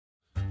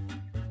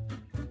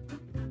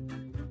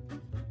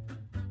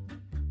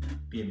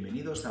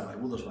Bienvenidos a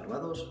Barbudos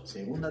Barbados,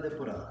 segunda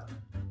temporada.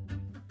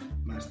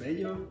 Más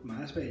bello,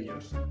 más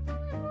bellos.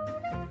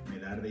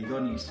 Medarde y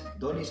Donis,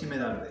 Donis y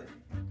Medarde.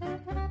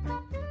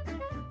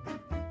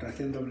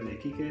 Ración doble de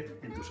Quique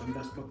en tus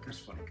ondas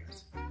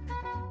podcastfónicas.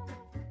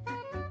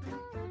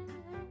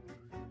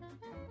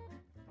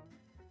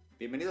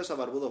 Bienvenidos a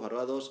Barbudos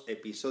Barbados,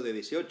 episodio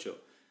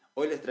 18.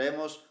 Hoy les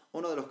traemos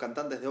uno de los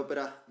cantantes de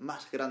ópera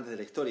más grandes de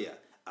la historia.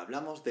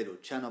 Hablamos de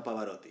Luciano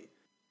Pavarotti.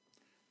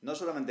 No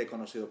solamente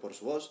conocido por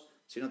su voz,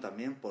 sino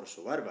también por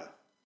su barba.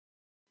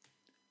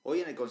 Hoy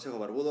en el Consejo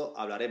Barbudo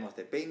hablaremos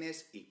de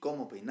peines y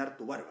cómo peinar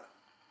tu barba.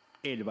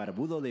 El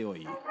barbudo de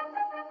hoy.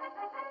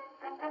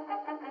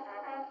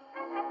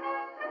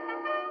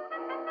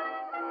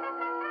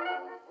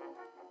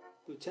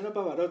 Luciano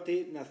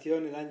Pavarotti nació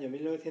en el año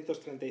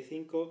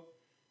 1935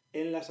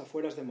 en las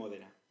afueras de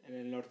Módena, en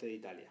el norte de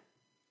Italia.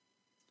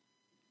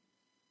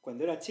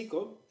 Cuando era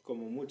chico,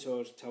 como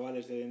muchos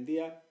chavales de hoy en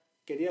día,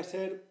 quería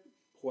ser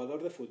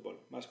jugador de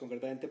fútbol, más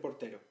concretamente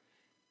portero,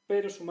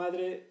 pero su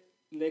madre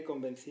le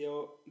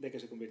convenció de que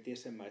se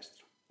convirtiese en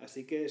maestro.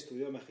 Así que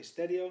estudió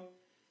magisterio,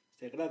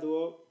 se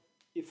graduó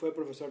y fue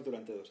profesor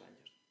durante 2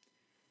 años.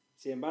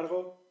 Sin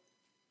embargo,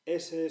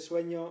 ese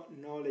sueño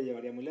no le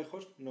llevaría muy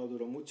lejos, no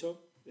duró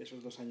mucho.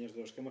 Esos 2 años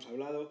de los que hemos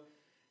hablado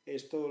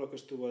es todo lo que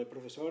estuvo de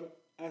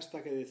profesor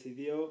hasta que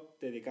decidió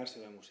dedicarse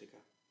a la música.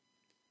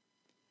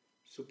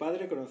 Su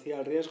padre conocía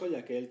el riesgo,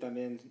 ya que él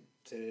también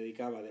se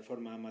dedicaba de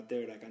forma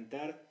amateur a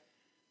cantar,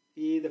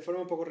 y de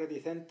forma un poco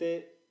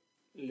reticente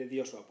le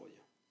dio su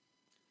apoyo.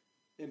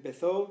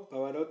 Empezó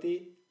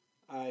Pavarotti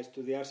a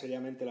estudiar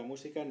seriamente la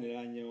música en el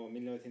año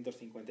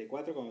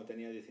 1954, cuando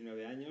tenía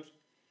 19 años,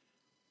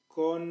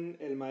 con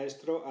el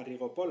maestro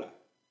Arrigo Pola,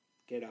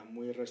 que era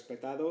muy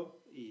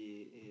respetado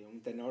y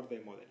un tenor de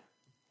Módena.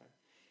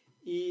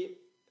 Y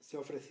se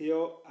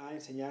ofreció a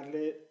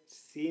enseñarle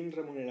sin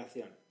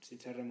remuneración, sin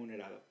ser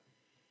remunerado,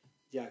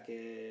 ya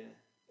que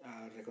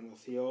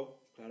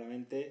reconoció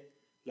claramente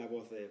la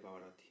voz de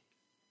Pavarotti.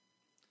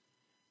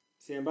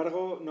 Sin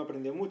embargo, no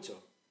aprendió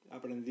mucho.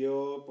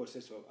 Aprendió,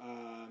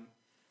 a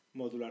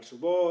modular su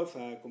voz,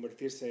 a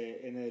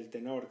convertirse en el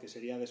tenor que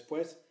sería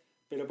después,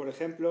 pero, por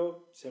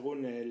ejemplo,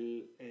 según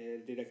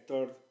el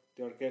director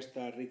de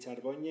orquesta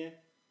Richard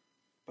Bogne,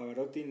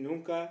 Pavarotti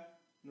nunca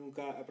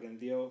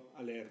aprendió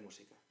a leer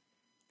música.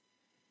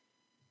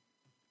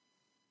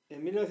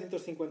 En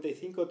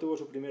 1955 tuvo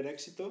su primer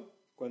éxito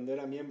cuando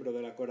era miembro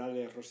de la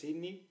Corale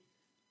Rossini,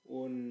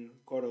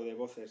 un coro de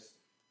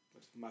voces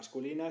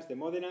masculinas de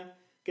Módena,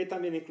 que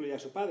también incluía a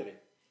su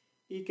padre,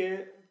 y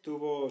que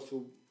tuvo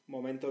su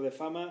momento de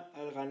fama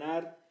al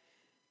ganar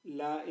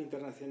la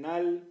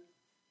internacional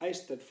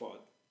Eisteddfod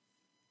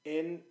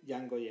en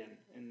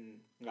Llangoyen,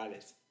 en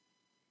Gales.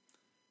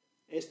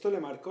 Esto le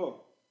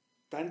marcó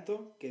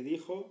tanto que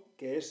dijo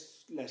que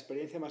es la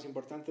experiencia más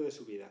importante de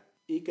su vida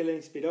y que le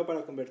inspiró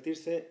para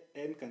convertirse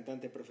en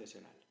cantante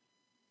profesional.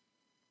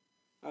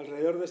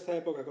 Alrededor de esta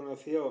época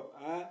conoció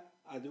a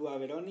Adua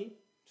Veroni,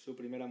 su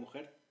primera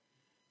mujer,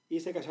 y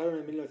se casaron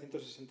en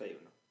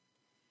 1961.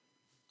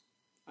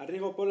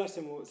 Arrigo Pola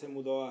se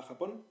mudó a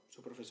Japón,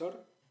 su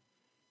profesor,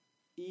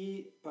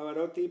 y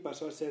Pavarotti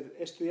pasó a ser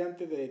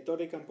estudiante de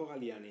Ettore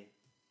Campogalliani.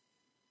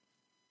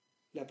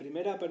 La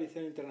primera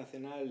aparición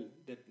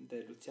internacional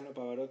de Luciano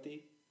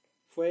Pavarotti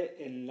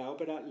fue en la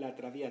ópera La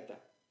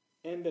Traviata,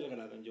 en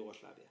Belgrado, en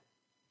Yugoslavia.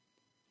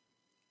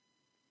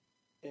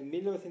 En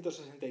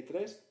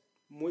 1963,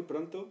 muy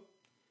pronto,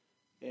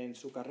 en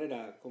su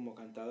carrera como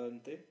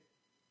cantante,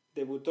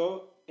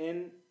 debutó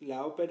en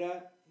la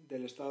Ópera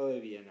del Estado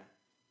de Viena,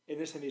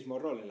 en ese mismo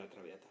rol en La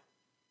Traviata.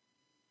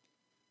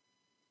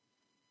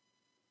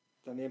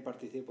 También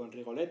participó en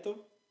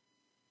Rigoletto,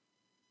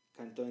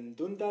 cantó en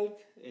Dundalk,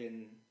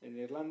 en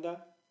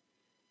Irlanda,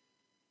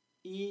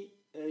 y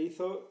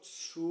hizo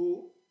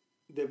su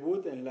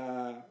debut en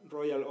la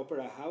Royal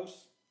Opera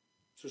House,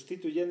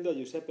 sustituyendo a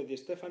Giuseppe Di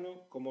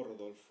Stefano como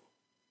Rodolfo.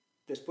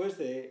 Después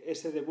de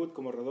ese debut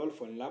como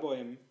Rodolfo en la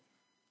Bohème,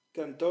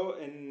 cantó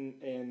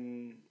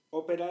en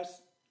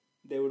óperas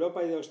de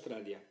Europa y de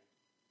Australia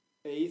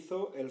e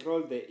hizo el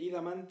rol de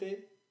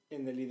Idamante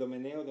en el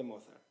Idomeneo de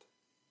Mozart,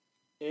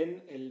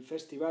 en el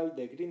Festival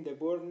de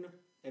Grindeburn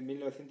en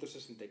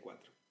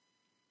 1964.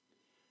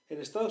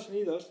 En Estados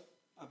Unidos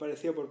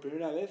apareció por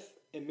primera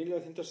vez en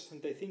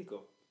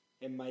 1965,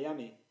 en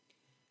Miami,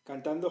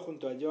 cantando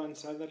junto a Joan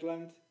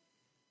Sutherland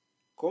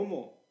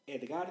como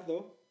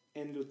Edgardo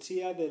en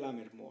Lucia de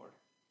Lammermoor.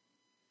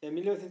 En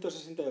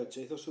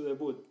 1968 hizo su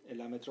debut en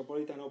la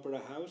Metropolitan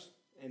Opera House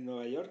en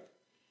Nueva York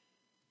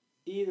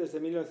y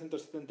desde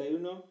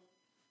 1971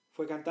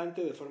 fue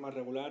cantante de forma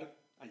regular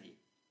allí.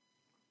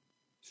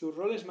 Sus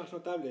roles más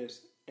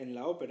notables en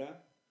la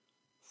ópera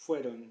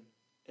fueron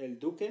el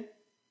Duque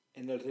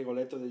en el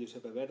Rigoletto de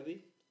Giuseppe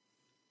Verdi,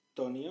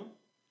 Tonio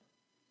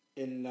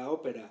en la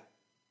ópera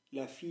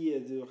La Fille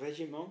du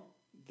Régiment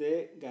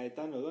de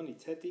Gaetano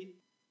Donizetti,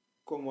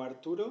 como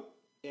Arturo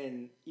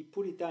en I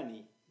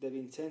Puritani de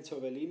Vincenzo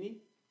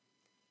Bellini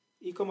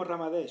y como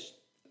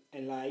Ramadesh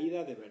en la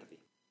Aida de Verdi.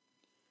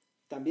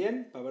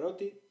 También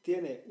Pavarotti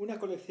tiene una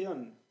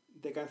colección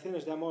de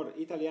canciones de amor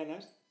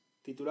italianas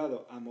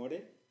titulado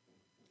Amore,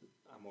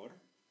 Amor,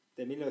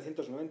 de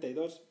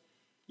 1992,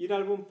 y un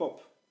álbum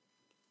pop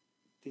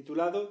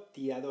titulado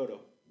Ti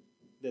adoro,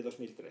 de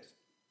 2003.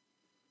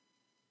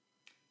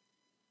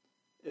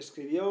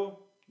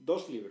 Escribió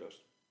 2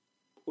 libros,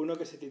 uno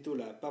que se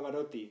titula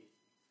Pavarotti,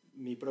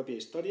 mi propia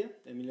historia,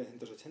 en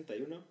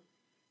 1981,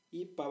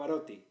 y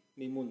Pavarotti,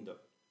 mi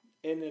mundo,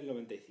 en el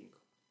 95.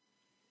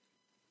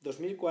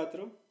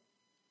 2004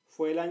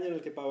 fue el año en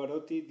el que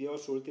Pavarotti dio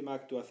su última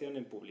actuación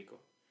en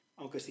público,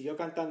 aunque siguió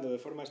cantando de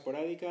forma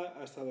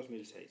esporádica hasta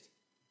 2006.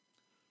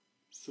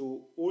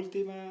 Su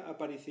última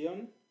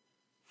aparición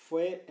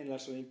fue en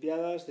las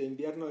Olimpiadas de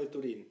Invierno de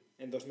Turín,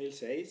 en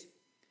 2006,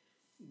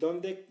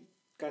 donde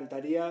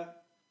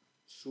cantaría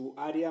su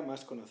aria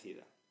más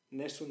conocida,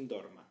 Nessun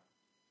Dorma,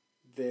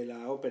 de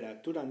la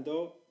ópera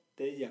Turandot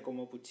de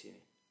Giacomo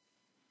Puccini.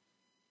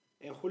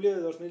 En julio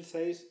de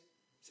 2006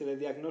 se le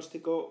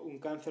diagnosticó un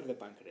cáncer de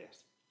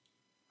páncreas.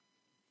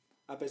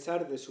 A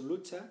pesar de su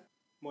lucha,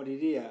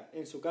 moriría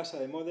en su casa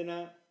de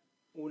Módena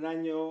 1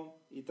 año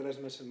y 3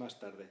 meses más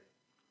tarde,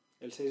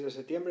 el 6 de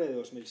septiembre de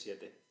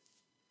 2007.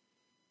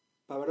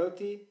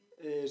 Pavarotti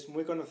es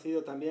muy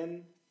conocido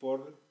también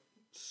por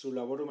su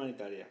labor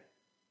humanitaria,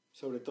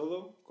 sobre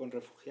todo con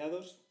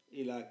refugiados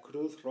y la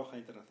Cruz Roja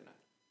Internacional.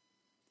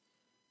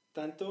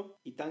 Tanto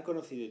y tan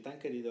conocido y tan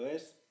querido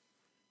es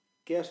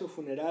que a su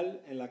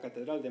funeral en la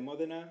Catedral de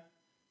Módena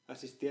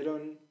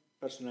asistieron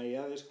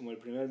personalidades como el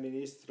primer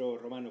ministro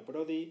Romano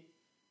Prodi,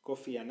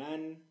 Kofi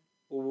Annan,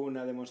 hubo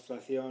una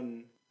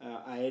demostración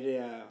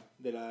aérea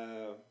de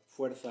la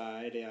Fuerza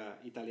Aérea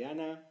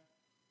Italiana,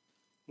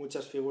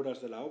 muchas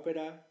figuras de la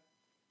ópera,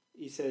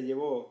 y se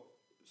llevó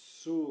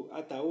su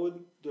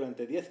ataúd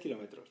durante 10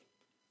 kilómetros.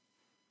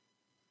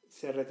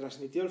 Se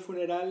retransmitió el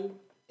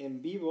funeral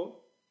en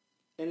vivo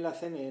en la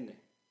CNN.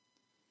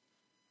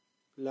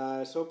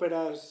 Las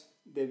óperas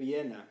de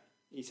Viena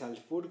y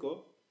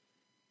Salzburgo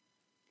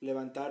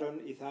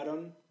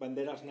izaron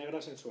banderas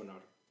negras en su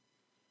honor.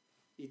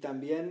 Y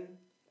también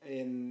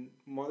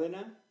en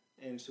Módena,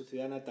 en su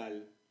ciudad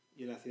natal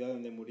y en la ciudad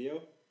donde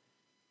murió,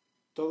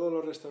 todos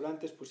los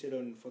restaurantes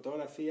pusieron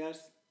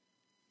fotografías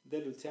de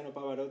Luciano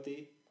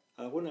Pavarotti,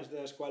 algunas de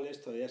las cuales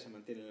todavía se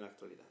mantienen en la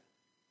actualidad.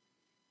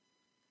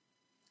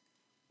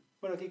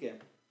 Bueno, Quique,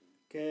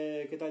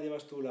 ¿qué tal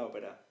llevas tú la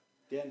ópera?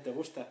 ¿Bien? ¿Te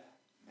gusta?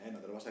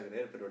 No te lo vas a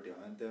creer, pero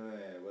últimamente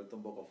me he vuelto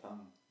un poco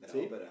fan de la ¿Sí?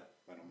 ópera.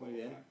 Bueno, Muy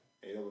bien. Fan.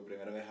 He ido por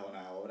primera vez a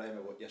una obra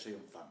y ya soy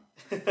un fan.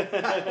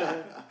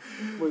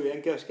 Muy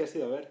bien, ¿qué has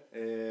ido a ver?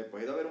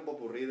 Pues he ido a ver un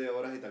popurrí de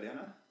obras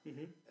italianas.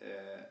 Uh-huh.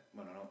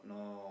 Bueno,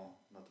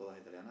 no todas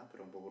italianas,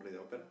 pero un popurrí de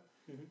ópera.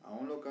 Uh-huh. A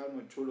un local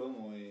muy chulo,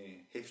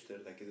 muy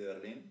hipster de aquí de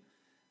Berlín.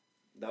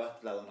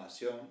 Dabas la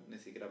donación, ni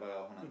siquiera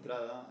pagabas una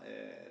entrada.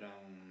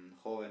 Eran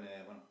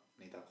jóvenes, bueno,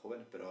 ni tan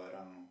jóvenes, pero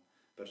eran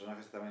personas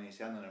que se estaban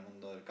iniciando en el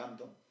mundo del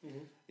canto.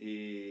 Uh-huh.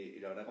 Y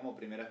la verdad, como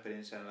primera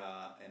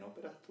experiencia en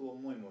ópera, estuvo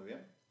muy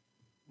bien.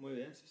 Muy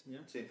bien, sí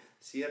señor. Sí,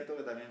 cierto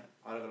que también,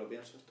 ahora que lo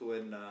pienso, estuve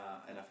en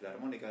la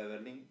Filarmónica de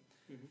Berlín,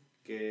 Uh-huh.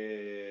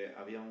 que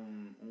había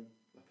una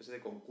especie de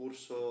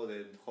concurso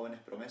de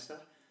jóvenes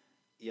promesas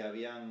y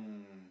había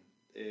un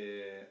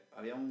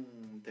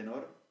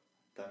tenor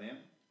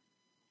también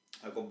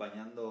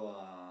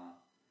acompañando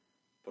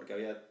porque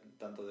había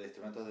tanto de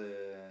instrumentos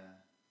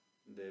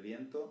de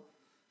viento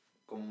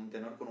como un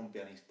tenor con un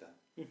pianista.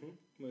 Uh-huh.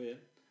 Muy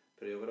bien.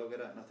 Pero yo creo que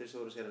no estoy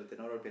seguro si era el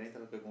tenor o el pianista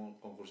los que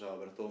concursaba,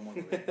 pero estuvo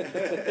muy bien.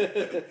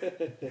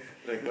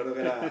 Recuerdo que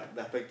era de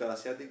aspecto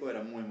asiático,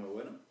 era muy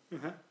bueno.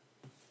 Uh-huh.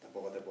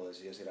 Tampoco te puedo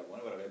decir si era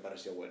bueno, pero a mí me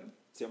pareció bueno.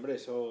 Sí, hombre,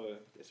 eso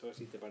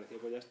si te pareció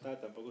pues ya está,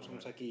 tampoco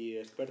somos aquí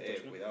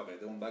expertos, ¿no? Cuidado, que yo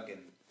tengo un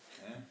backend,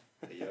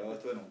 que yo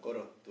estuve en un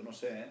coro, tú no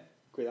sé,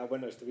 Cuidado,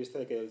 bueno,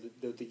 estuviste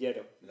de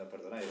utillero. No,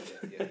 perdona,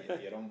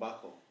 y era un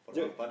bajo,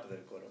 formaba parte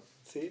del coro.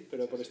 ¿Sí?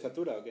 ¿Pero por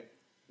estatura o qué?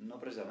 No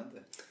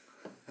precisamente.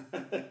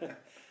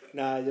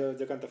 Nada,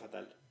 yo canto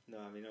fatal.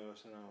 No, a mí no,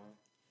 eso no...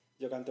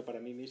 Yo canto para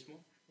mí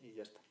mismo y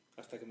ya está.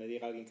 Hasta que me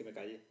diga alguien que me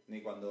calle.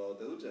 ¿Ni cuando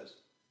te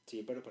duchas?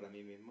 Sí, pero para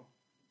mí mismo.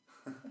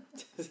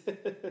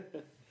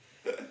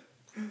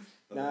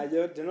 Nada,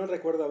 yo no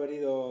recuerdo haber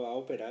ido a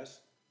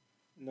óperas.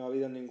 No ha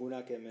habido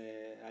ninguna que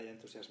me haya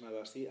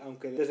entusiasmado así.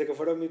 Aunque desde que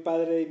fueron mi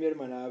padre y mi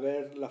hermana a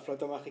ver La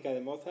Flauta Mágica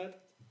de Mozart,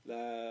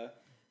 la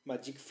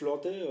Magic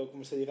Flotte, o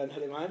como se diga en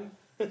alemán.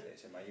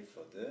 ¿Se Magic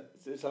Flotte?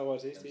 Es algo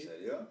así, sí. ¿En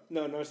serio?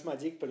 No es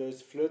Magic, pero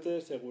es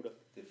Flotte seguro.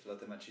 Die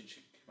Flotte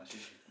Magic.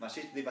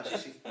 Die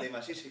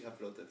Magische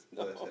Flotte,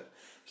 puede ser.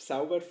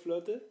 Sauber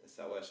Flotte.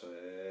 Eso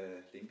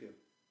es limpio.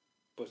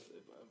 Pues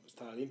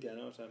estaba limpia,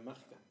 ¿no? O sea, es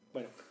mágica.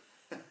 Bueno.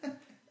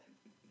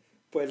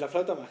 Pues La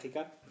Flauta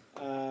Mágica.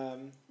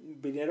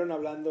 Vinieron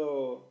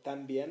hablando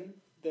tan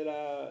bien de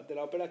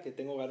la ópera que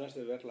tengo ganas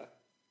de verla.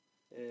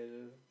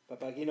 El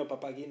Papagino,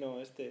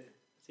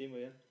 sí, muy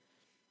bien.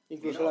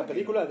 Incluso la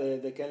película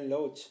de Ken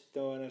Loach,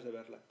 tengo ganas de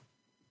verla.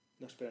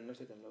 No, espera, no es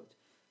de Ken Loach.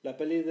 La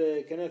peli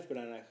de Kenneth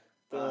Branagh,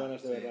 tengo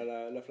ganas de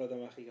verla, la Flauta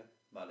Mágica.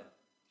 Vale.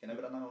 Kenneth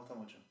Branagh me gusta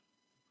mucho.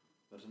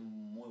 Es un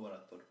muy buen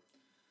actor.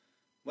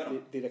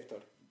 Bueno.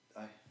 Director.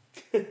 Ay.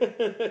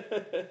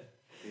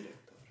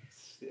 Director.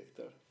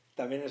 Director.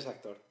 También es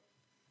actor.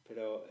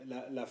 Pero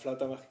la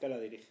flauta mágica la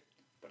dirige.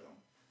 Perdón.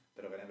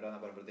 Pero Kenneth Branagh,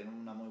 por ejemplo, tiene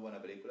una muy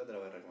buena película, te la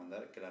voy a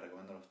recomendar, que la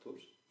recomiendo en los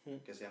tours,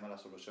 que se llama La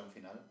Solución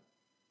Final.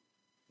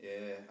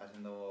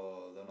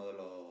 Haciendo de uno de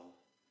los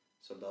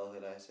soldados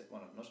de la S...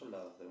 Bueno, no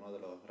soldados, de uno de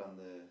los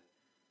grandes...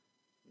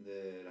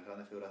 de las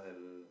grandes figuras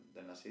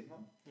del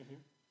nazismo.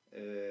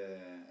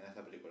 En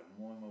esta película.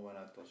 Muy, muy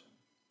buena actuación.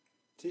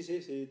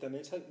 Sí.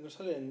 También ¿no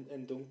sale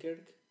en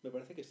Dunkirk? Me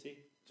parece que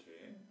sí. Sí,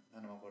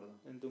 no me acuerdo.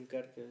 En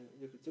Dunkirk,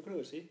 yo creo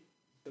que sí.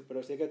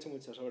 Pero sí que ha hecho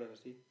muchas obras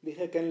así.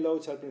 Dije Ken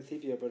Loach al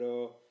principio,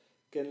 pero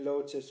Ken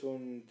Loach es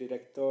un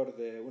director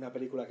de una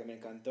película que me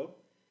encantó,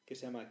 que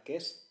se llama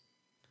Kes,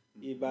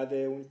 y va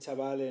de un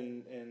chaval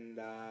en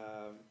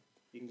la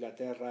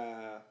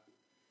Inglaterra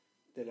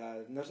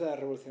no es de la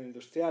Revolución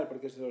Industrial,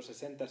 porque es de los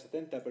 60,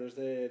 70, pero es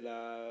de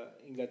la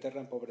Inglaterra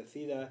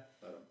empobrecida,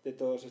 Claro. de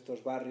todos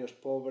estos barrios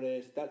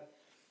pobres y tal.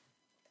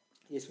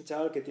 Y es un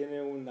chaval que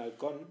tiene un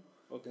halcón,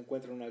 o que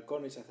encuentra un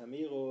halcón y se hace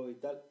amigo y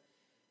tal.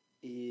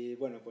 Y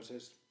bueno, pues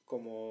es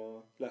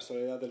como La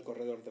soledad del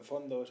corredor de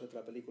fondo, es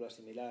otra película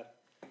similar.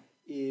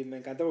 Y me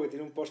encanta porque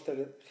tiene un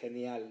póster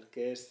genial,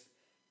 que es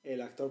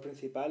el actor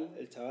principal,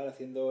 el chaval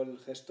haciendo el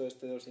gesto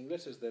este de los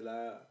ingleses, de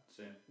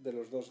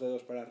los 2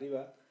 dedos para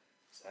arriba.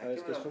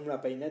 ¿Sabes? Que es como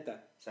una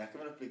peineta. ¿Sabes que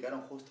me lo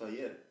explicaron justo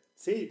ayer?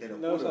 Sí, te lo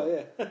no juro. lo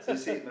sabía.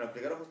 Sí, me lo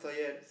explicaron justo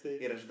ayer. Sí.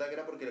 Y resulta que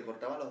era porque le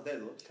cortaban los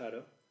dedos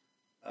Claro.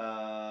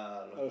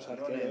 a los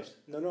arqueros.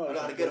 a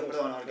los arqueros,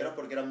 claro.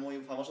 porque eran muy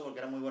famosos, porque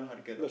eran muy buenos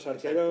arqueros. Los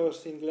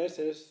arqueros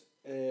ingleses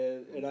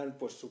eran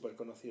pues súper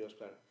conocidos,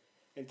 claro.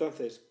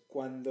 Entonces,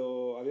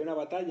 cuando había una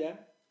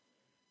batalla,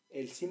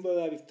 el símbolo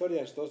de la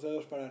victoria es 2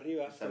 dedos para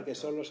arriba, Exacto. porque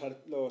son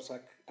los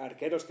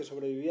arqueros que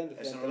sobrevivían,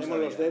 decían, Eso no lo tenemos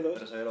sabía, los dedos,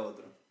 pero sabía lo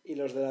otro. y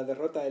los de la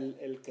derrota,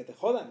 el que te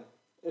jodan,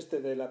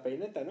 de la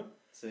peineta, ¿no?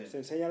 Sí. Se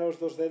enseña los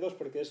 2 dedos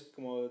porque es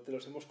como te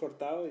los hemos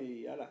cortado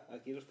y ala,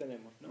 aquí los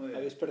tenemos, ¿no? Muy bien.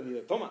 Habéis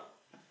perdido, toma.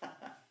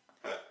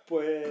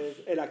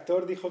 Pues el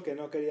actor dijo que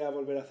no quería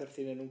volver a hacer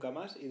cine nunca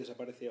más y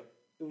desapareció.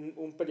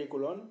 Un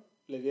peliculón,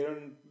 le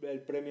dieron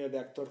el premio de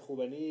actor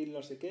juvenil,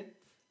 no sé qué,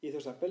 hizo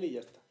esa peli y ya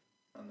está.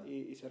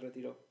 Y se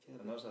retiró.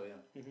 Pues no lo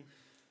sabía. Uh-huh.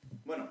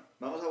 Bueno,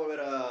 vamos a volver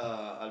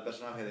al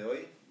personaje de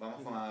hoy.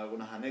 Vamos con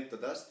algunas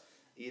anécdotas.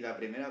 Y la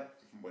primera,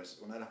 pues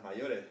una de las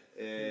mayores.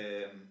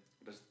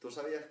 ¿Tú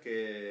sabías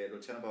que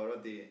Luciano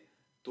Pavarotti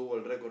tuvo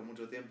el récord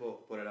mucho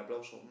tiempo por el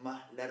aplauso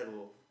más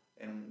largo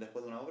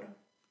después de una obra?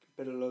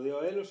 ¿Pero lo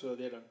dio él o se lo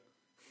dieron?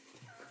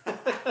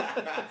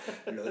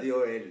 Lo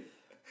dio él.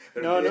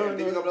 Pero el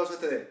típico aplauso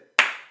de...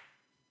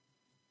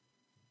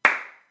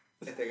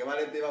 que va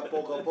lento y va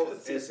poco a poco.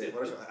 Ese,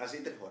 por eso,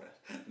 así te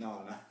forras.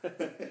 No.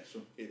 Es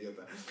un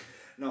idiota.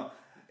 No.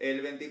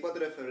 El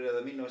 24 de febrero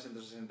de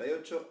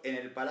 1968, en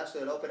el Palacio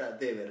de la Ópera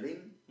de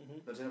Berlín,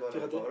 Luciano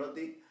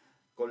Pavarotti,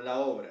 con la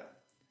obra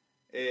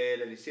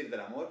El Elixir del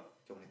Amor.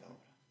 Qué bonita obra.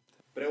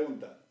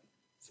 Pregunta.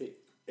 Sí.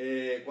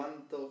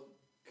 ¿Cuánto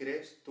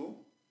crees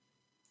tú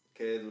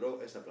que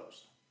duró ese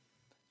aplauso?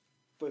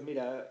 Pues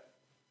mira,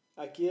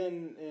 aquí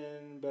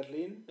en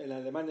Berlín, en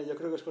Alemania, yo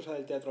creo que es cosa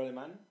del teatro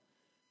alemán,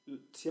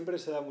 siempre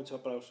se da mucho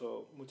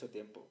aplauso, mucho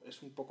tiempo.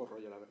 Es un poco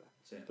rollo, la verdad.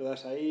 Sí. Tú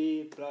das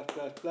ahí,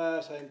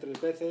 plas, salen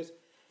 3 veces.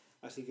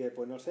 Así que,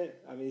 pues no sé,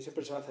 a mí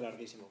siempre se me hace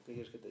larguísimo. ¿Qué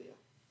quieres que te diga?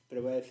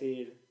 Pero voy a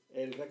decir,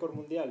 el récord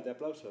mundial de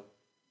aplauso.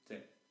 Sí.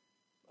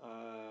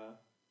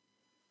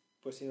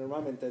 Pues si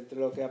normalmente entre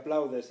lo que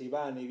aplaudes y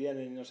van y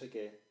vienen y no sé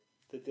qué,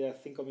 te tiras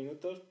 5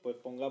 minutos, pues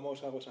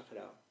pongamos algo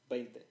exagerado.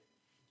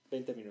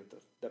 20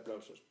 minutos de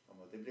aplausos.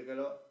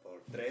 Multiplícalo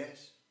por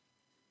 3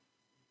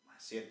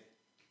 más 7.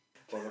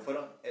 Porque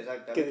fueron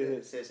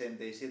exactamente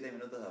 67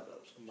 minutos de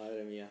aplauso.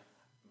 Madre mía.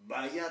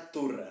 Vaya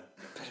turra.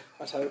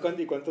 A saber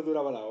cuánto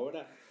duraba la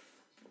obra.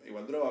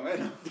 Igual duraba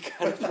menos.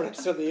 Claro, por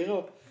eso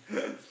digo.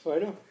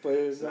 Bueno,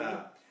 pues...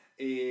 Nada.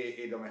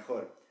 Y lo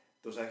mejor,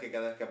 tú sabes que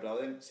cada vez que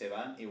aplauden se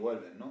van y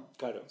vuelven, ¿no?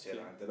 Claro. Sí, Sí.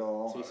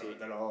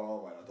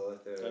 bueno, todo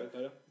este...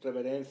 Claro.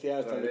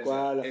 Reverencias, tal y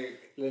cual.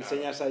 Le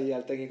enseñas ahí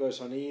al técnico de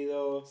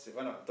sonido. Sí,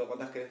 bueno,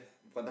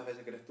 ¿cuántas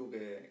veces crees tú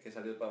que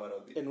salió el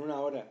Pavarotti? En una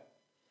hora.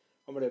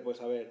 Hombre,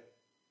 pues a ver...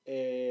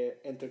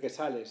 entre que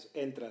sales,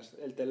 entras,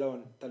 el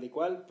telón, tal y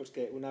cual, pues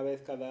que una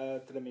vez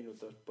cada 3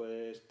 minutos.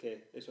 Pues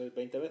que eso es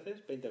 20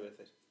 veces, 20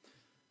 veces.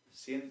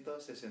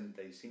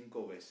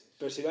 165 veces.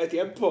 Pero si no hay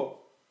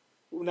tiempo.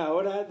 Una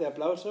hora de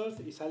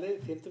aplausos y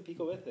sale 100 y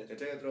pico veces. De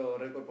hecho hay otro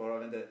récord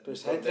probablemente... Pero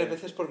sale 3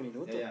 veces por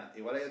minuto. Ya.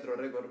 Igual hay otro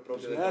récord propio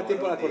pues de no da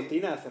tiempo a la Pavarotti.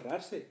 cortina a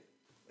cerrarse.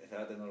 Esa es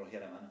la tecnología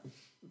alemana.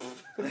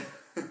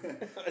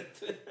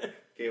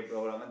 Que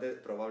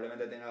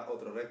probablemente tenga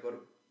otro récord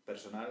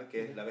personal,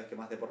 que es la vez que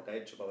más deporte ha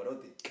hecho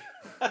Pavarotti.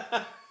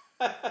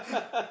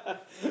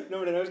 No,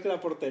 hombre, no es que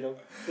era portero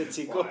de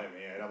chico. Madre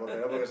mía, era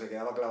portero porque se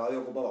quedaba clavado y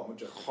ocupaba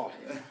mucho.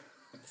 Joder.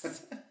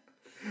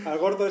 Al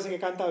gordo ese que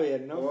canta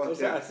bien, ¿no?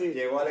 Hostia, Es así.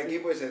 llegó al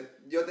equipo y dice,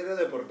 yo te veo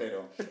de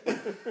portero.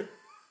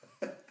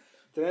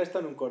 Tener esto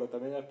en un coro,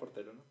 también eras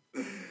portero, ¿no?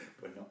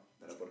 Pues no,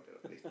 era portero,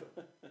 listo.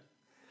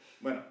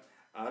 Bueno,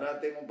 Ahora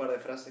tengo un par de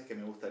frases que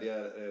me gustaría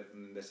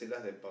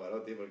decirlas de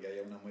Pavarotti porque hay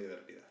unas muy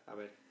divertidas. A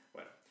ver.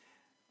 Bueno,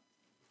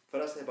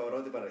 frases de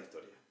Pavarotti para la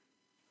historia.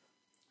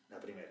 La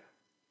primera.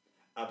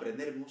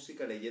 Aprender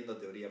música leyendo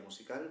teoría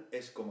musical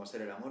es como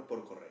hacer el amor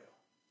por correo.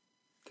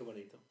 Qué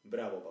bonito.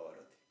 Bravo,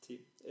 Pavarotti.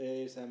 Sí.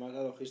 Además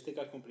la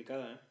logística es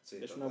complicada, ¿eh? Sí,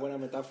 es total. una buena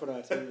metáfora.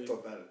 Así.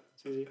 Total.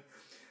 Sí, sí.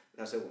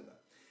 La segunda.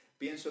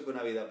 Pienso que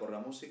una vida por la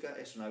música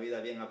es una vida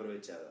bien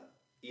aprovechada.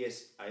 Y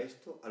es a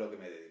esto a lo que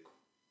me dedico.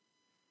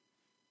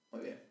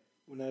 Muy bien.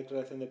 Una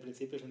declaración de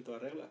principios en toda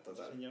regla.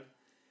 Total. Sí, señor.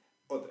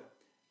 Otra.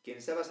 Quien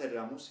sabe hacer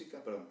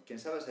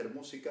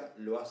música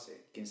lo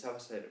hace. Quien sabe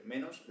hacer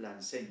menos la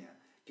enseña.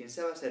 Quien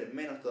sabe hacer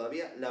menos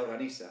todavía la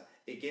organiza.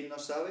 Y quien no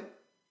sabe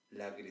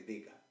la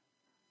critica.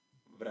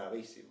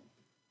 Bravísimo.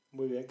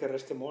 Muy bien, que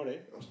resquemor,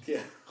 ¿eh?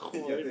 Hostia,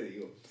 Joder. ya te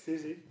digo. Sí,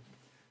 sí.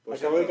 Pues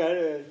Acabo de eso.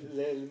 caer,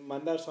 le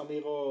manda a su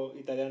amigo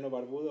italiano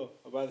barbudo,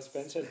 a Bud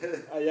Spencer,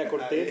 ahí a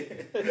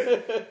curtir.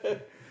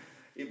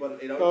 Y la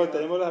Claro, última,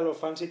 tenemos a los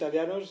fans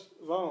italianos,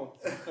 vamos,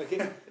 aquí,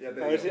 ya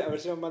te a ver digo.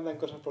 si nos mandan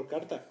cosas por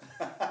carta.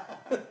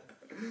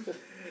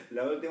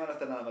 La última no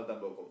está nada mal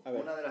tampoco. A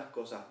ver. Una de las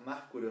cosas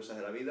más curiosas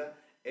de la vida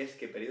es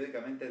que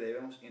periódicamente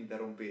debemos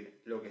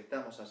interrumpir lo que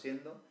estamos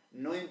haciendo,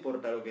 no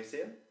importa lo que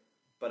sea,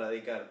 para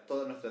dedicar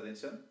toda nuestra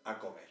atención a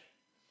comer.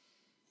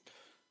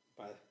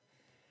 Vale.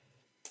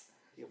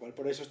 Igual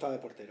por eso está de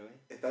portero, ¿eh?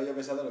 Estaba yo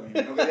pensando lo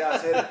mismo.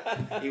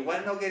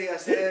 Igual no quería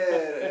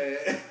hacer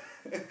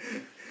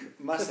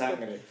más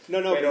sangre.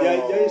 No, pero... ya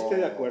estoy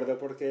de acuerdo,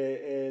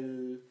 porque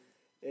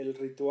el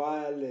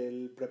ritual,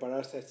 el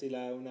prepararse así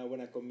una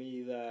buena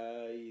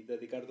comida y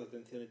dedicar tu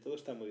atención y todo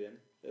está muy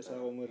bien. Es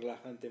Claro. algo muy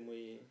relajante,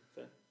 muy...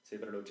 ¿sabes? Sí,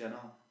 pero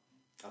Luciano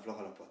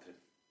afloja los postres.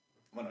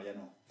 Bueno, ya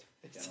no.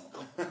 Ya no.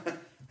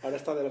 Ahora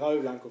está delgado y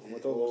blanco, como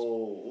todos.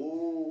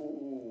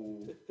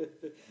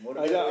 Humor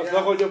Ahora negro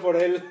aflojo yo por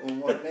él.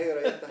 Humor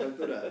negro ya a estas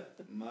alturas.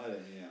 Madre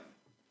mía.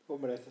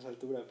 Hombre, a estas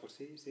alturas, pues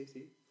sí.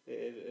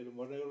 El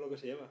humor negro es lo que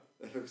se lleva.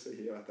 Es lo que se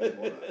lleva hasta de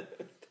moda.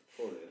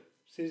 Joder.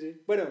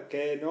 Sí. Bueno,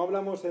 que no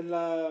hablamos en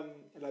la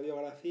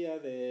biografía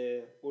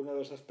de uno de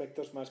los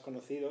aspectos más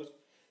conocidos,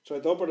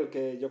 sobre todo por el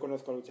que yo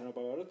conozco a Luciano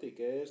Pavarotti,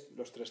 que es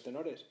los tres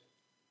tenores.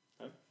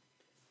 ¿Eh?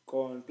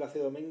 Con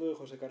Plácido Domingo y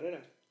José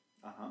Carreras.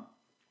 Ajá.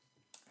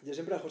 Yo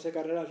siempre a José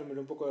Carreras lo miré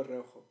un poco de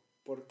reojo,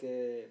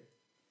 porque,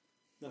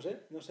 no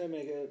sé,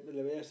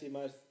 le veía así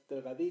más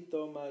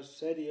delgadito, más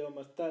serio,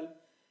 más tal.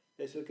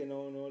 Es el que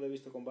no le he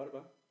visto con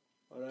barba.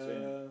 Ahora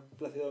Sí.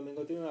 Plácido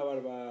Domingo tiene una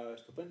barba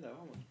estupenda,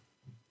 vamos.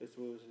 Es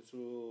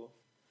su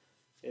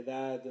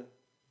edad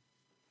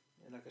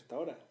en la que está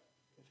ahora.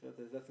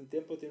 Fíjate, desde hace un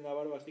tiempo tiene una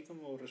barba así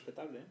como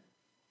respetable, ¿eh?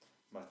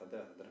 Bastante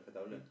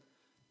respetable.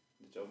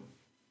 De hecho,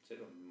 sí,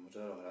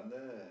 muchos de los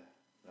grandes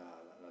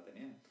la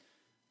tenían.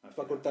 Al Para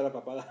final. cortar la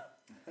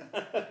papada.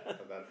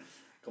 Total.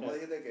 ¿Cómo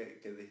dijiste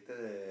que dijiste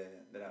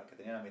que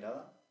tenía la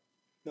mirada?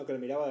 No, que le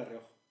miraba de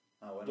reojo.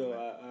 Ah, bueno. Yo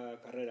a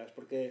Carreras,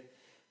 porque,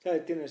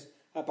 ¿sabes? Tienes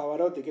a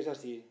Pavarotti, que es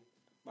así,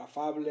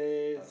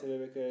 afable, Claro. se le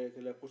ve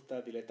que le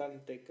gusta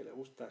diletante, que le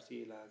gusta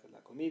así la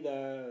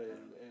comida,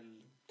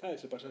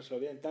 ¿sabes? El pasárselo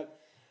bien, tal.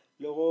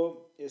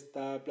 Luego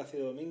está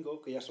Plácido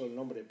Domingo, que ya solo el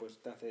nombre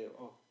pues te hace,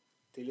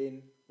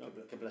 tilín, ¿no?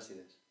 Qué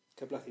placidez.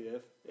 Qué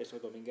placidez, eso,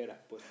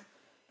 dominguera,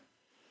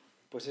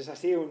 pues es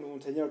así,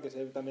 un señor que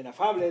se ve también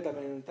afable,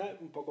 también tal,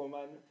 un poco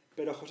más...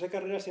 Pero José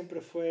Carreras siempre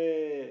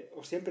fue,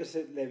 o siempre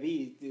le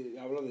vi,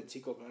 hablo de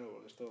chico, claro,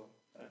 porque esto...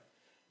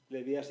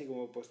 Le vi así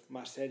como pues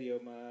más serio,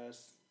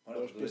 más... Bueno,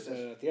 con los tú pies dices-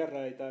 en la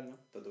tierra y tal, ¿no?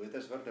 Tú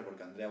tuviste suerte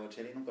porque Andrea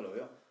Bocelli nunca lo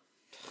veo.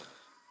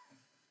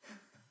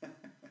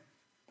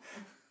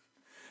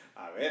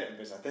 A ver,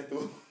 empezaste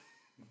tú.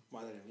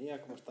 Madre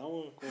mía, ¿cómo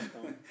estamos?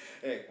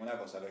 Una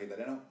cosa, los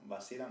italianos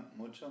vacilan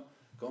mucho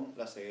con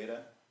la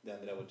ceguera de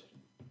Andrea Bocelli.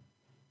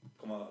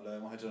 Como lo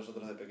hemos hecho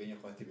nosotros de pequeños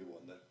con Stevie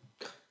Wonder.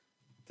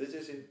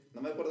 Sí.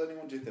 No me acuerdo de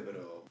ningún chiste,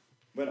 pero...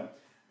 Bueno,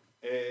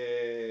 y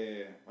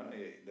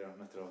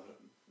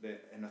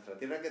en nuestra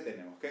tierra, ¿qué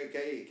tenemos?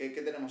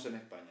 ¿Qué tenemos en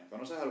España?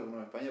 ¿Conoces alguno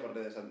en España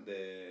aparte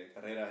de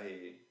Carreras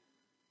y...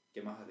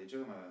 ¿Qué más has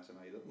dicho? Se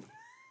me ha ido.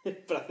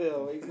 Plácido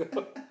Domingo.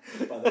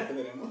 ¿Para qué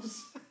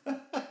tenemos?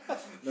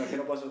 No, es que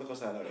no puedo hacer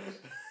cosas a la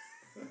vez.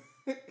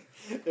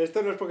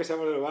 Esto no es porque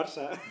seamos del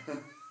Barça.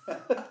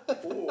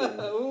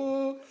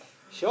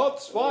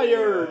 Shots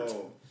fired.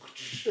 Oh.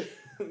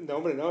 No,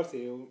 hombre, no,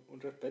 sí, un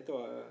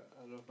respeto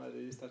a los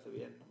madridistas de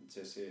bien, ¿no?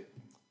 Sí. O sea,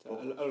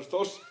 a los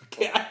dos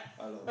que hay.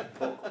 A los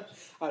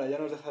pocos. Ahora ya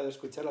nos deja de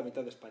escuchar la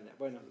mitad de España.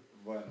 Bueno,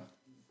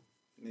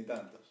 Ni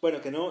tantos.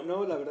 que no,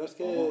 la verdad es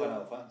que... Hemos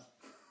ganado fans.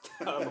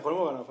 A lo mejor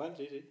hemos ganado fans,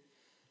 sí.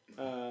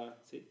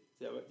 Sí,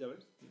 ya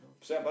ves. No.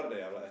 O sea, aparte,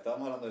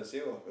 estábamos hablando de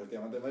ciegos, pero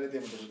últimamente Madrid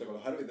tiene mucho gusto con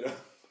los árbitros.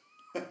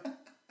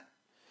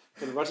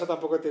 Pero el Barça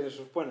tampoco tiene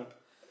sus... Bueno,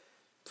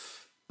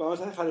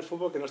 vamos a dejar el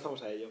fútbol que no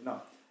estamos a ello.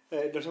 No.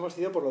 Nos hemos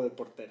ido por lo del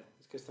portero.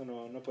 Es que esto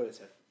no puede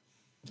ser.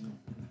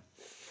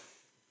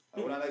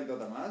 ¿Alguna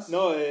anécdota más?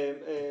 No,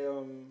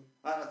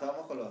 No,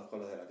 estábamos con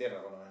los de la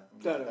tierra.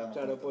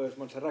 claro, pues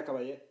Montserrat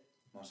Caballé,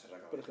 Montserrat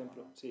Caballé, por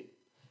ejemplo, ¿no? sí.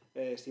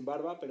 Sin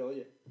barba, pero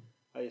oye,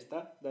 ahí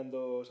está,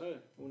 dando, ¿sabes?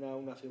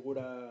 Una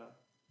figura...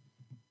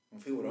 Un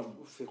figurón.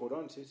 Un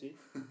figurón, sí.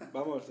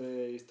 Vamos,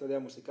 de historia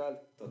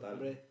musical. Total.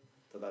 Hombre.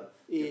 Total.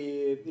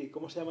 ¿Y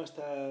cómo se llama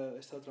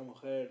esta otra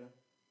mujer?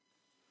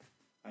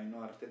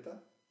 Ainhoa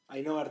Arteta.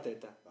 Ainhoa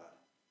Arteta. Vale.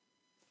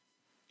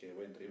 Qué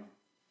buen rima.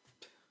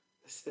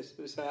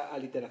 Esa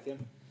aliteración.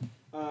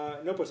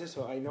 No, pues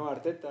eso, Ainhoa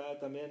Arteta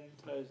también,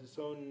 ¿sabes?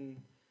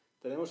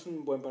 Tenemos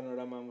un buen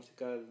panorama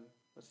musical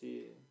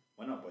así...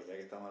 Bueno, pues ya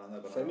que estamos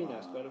hablando de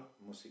Féminas, claro.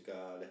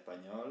 musical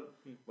español,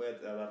 voy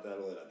a hablarte de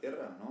algo de la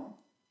tierra,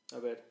 ¿no? A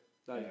ver,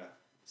 dale. Venga,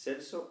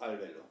 Celso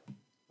Albelo.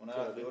 Una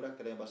de las figuras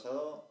que el año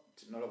pasado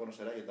no lo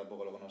conocerá, yo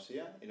tampoco lo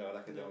conocía, y la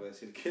verdad es que tengo que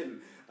decir que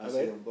él ha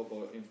sido un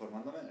poco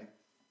informándome.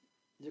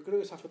 Yo creo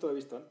que esa foto la he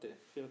visto antes,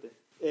 fíjate.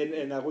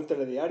 En algún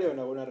telediario, en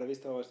alguna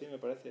revista o así, me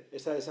parece.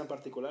 Esa en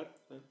particular.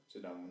 Sí,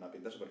 una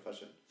pinta super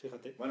fashion.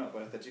 Fíjate. Bueno,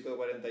 pues este chico de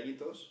 40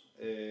 añitos,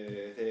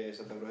 es de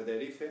Santa Cruz de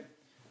Tenerife,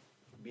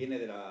 viene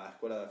de la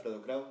escuela de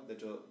Alfredo Kraus. De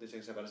hecho, dice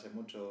que se parece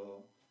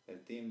mucho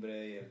el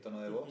timbre y el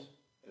tono de voz,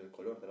 el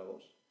color de la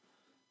voz,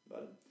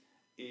 ¿vale?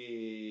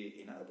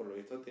 Y nada, por lo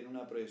visto tiene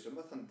una proyección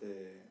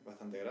bastante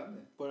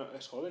grande. Bueno,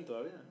 es joven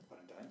todavía, ¿no?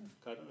 40 años.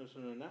 Claro, eso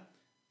no es nada.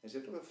 Es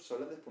cierto que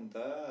suelen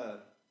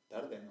despuntar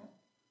tarde,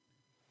 ¿no?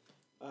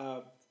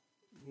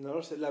 No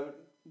lo sé,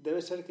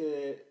 debe ser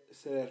que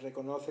se les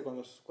reconoce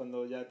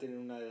cuando ya tienen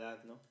una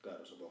edad, ¿no?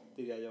 Claro, supongo.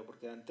 Diría yo,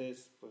 porque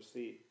antes, pues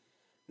sí.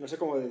 No sé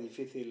cómo de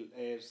difícil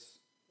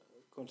es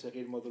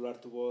conseguir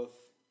modular tu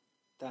voz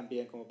tan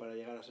bien como para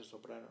llegar a ser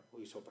soprano.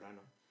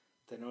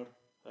 Tenor,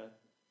 ¿sabes?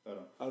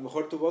 Claro. A lo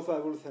mejor tu voz va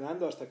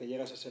evolucionando hasta que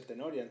llegas a ser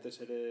tenor y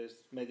antes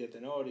eres medio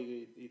tenor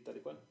y tal y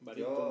cual. Yo,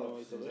 y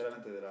todo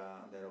sinceramente, de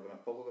lo que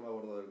poco que me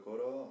acuerdo del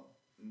coro,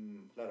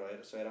 claro,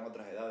 eso eran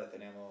otras edades,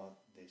 teníamos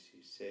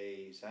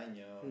 16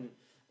 años,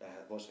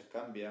 las voces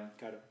cambian,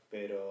 claro.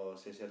 Pero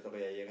sí es cierto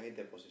que ya llegas y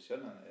te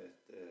posicionan,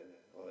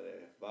 o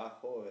eres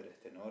bajo, o eres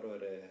tenor, o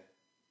eres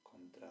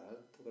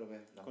contralto, creo que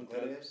es. Las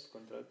mujeres,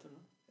 contralto, ¿no?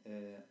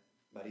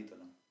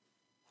 Barítono.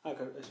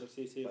 Claro, eso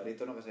sí.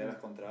 Barítono, que sería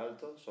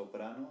contralto,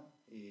 soprano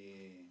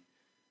y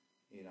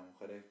las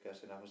mujeres que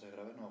hacen las voces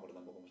graves, no me acuerdo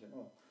tampoco cómo se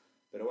llama.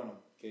 Pero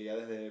bueno, que ya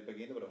desde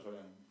pequeño, pero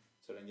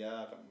suelen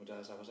ya, muchas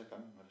de esas voces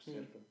cambian, ¿no es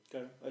cierto?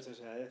 Claro, eso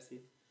es,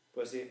 sí.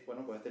 Pues sí,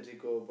 bueno, pues este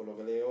chico, por lo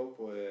que leo,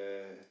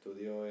 pues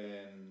estudió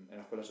en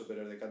la Escuela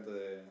Superior de Canto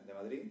de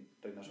Madrid,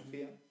 Reina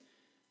Sofía,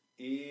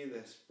 y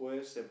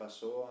después se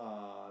pasó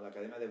a la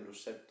Academia de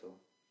Brusetto.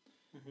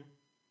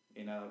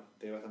 Y nada,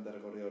 tiene bastante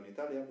recorrido en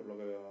Italia, por lo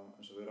que veo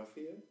en su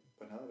biografía.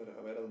 Pues nada,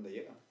 a ver a dónde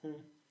llega.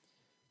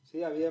 Sí,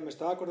 me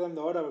estaba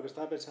acordando ahora porque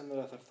estaba pensando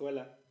en la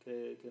zarzuela,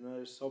 que no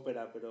es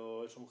ópera,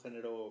 pero es un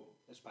género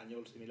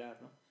español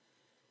similar, ¿no?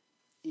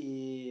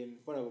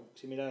 Y, bueno,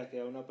 similar a que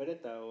a una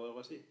opereta o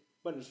algo así.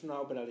 Bueno, es una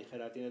ópera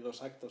ligera, tiene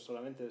 2 actos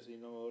solamente, si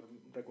no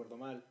recuerdo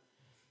mal.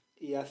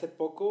 Y hace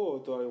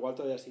poco, igual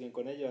todavía siguen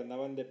con ello,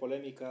 andaban de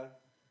polémica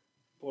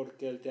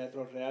porque el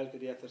Teatro Real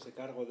quería hacerse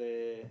cargo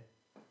de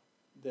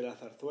la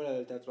zarzuela,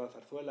 del Teatro de la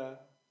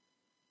Zarzuela,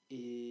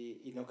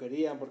 y no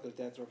querían porque el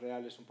Teatro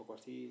Real es un poco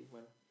así,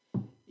 bueno.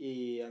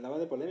 Y andaban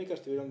de polémica,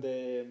 estuvieron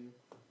de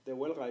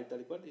huelga y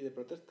tal y cual, y de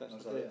protestas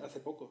hace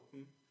poco.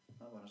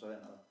 No, bueno, no sabía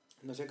nada.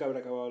 No sé qué habrá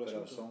acabado el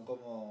 ¿Pero asunto. son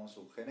como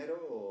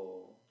subgénero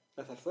o...?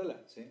 ¿La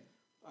zarzuela? Sí.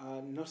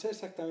 No sé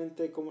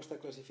exactamente cómo está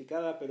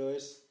clasificada, pero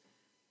es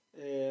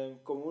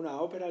como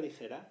una ópera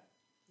ligera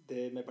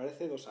de, me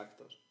parece, 2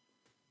 actos.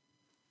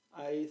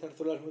 Hay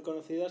zarzuelas muy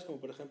conocidas, como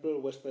por ejemplo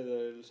El huésped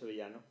del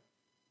sevillano.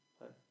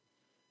 ¿Sabes?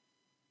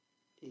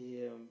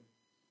 Y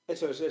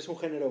eso es un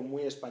género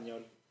muy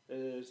español.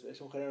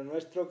 Es un género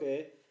nuestro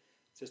que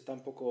se está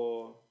un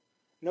poco,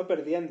 no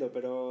perdiendo,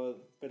 pero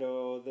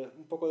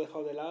un poco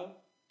dejado de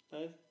lado,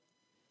 ¿sabes?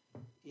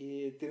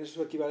 Y tiene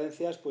sus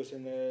equivalencias pues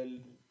en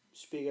el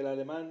Spiegel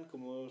alemán,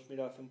 como hemos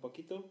mirado hace un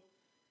poquito,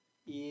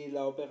 y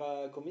la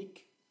ópera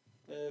comique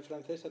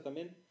francesa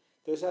también.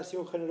 Entonces ha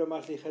sido un género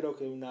más ligero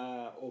que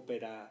una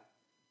ópera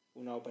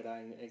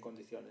en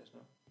condiciones,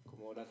 ¿no?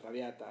 Como la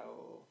Traviata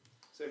o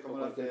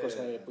cualquier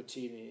cosa de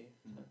Puccini.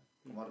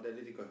 Como arte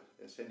lírico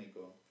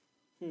escénico.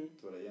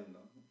 Estuve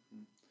leyendo.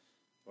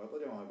 Igual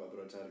podríamos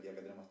aprovechar ya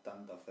que tenemos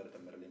tanta oferta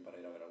en Berlín para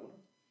ir a ver alguno.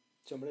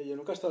 Sí, hombre, yo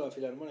nunca he estado en la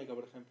Filarmónica,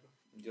 por ejemplo.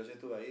 Yo sí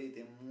estuve ahí y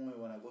tiene muy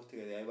buena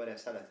acústica y hay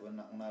varias salas. Estuve en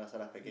una de las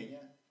salas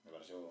pequeñas, me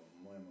pareció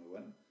muy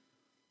buena.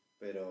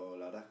 Pero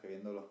la verdad es que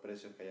viendo los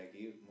precios que hay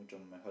aquí,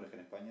 muchos mejores que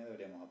en España,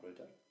 deberíamos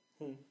aprovechar.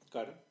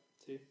 Claro,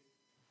 sí.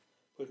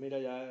 Pues mira,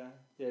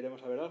 ya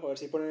iremos a ver algo. A ver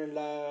si ponen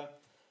la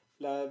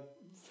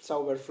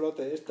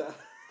Sauberflote esta.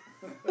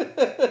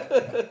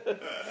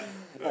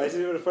 A ver si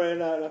nos ponen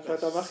la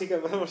flauta mágica y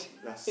podemos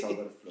ir. La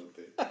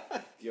Sauberflote.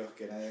 Dios,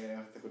 que nadie que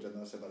nos esté escuchando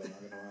no sepa alemán,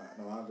 que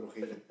no van a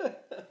crujir.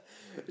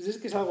 Es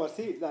que es algo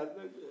así.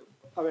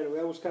 A ver, voy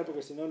a buscar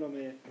porque si no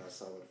me... La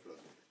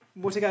Sauberflote.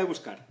 Música de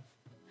buscar.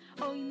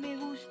 Hoy me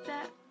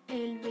gusta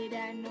el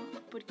verano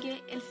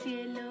porque el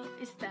cielo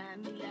está a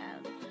mi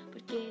lado,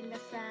 porque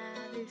las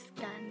aves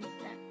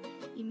cantan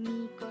y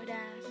mi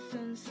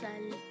corazón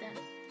salta.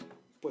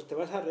 Pues te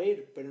vas a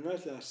reír, pero no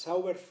es la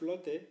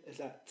Sauberflote, es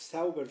la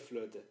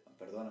Zauberflote.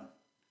 Perdona.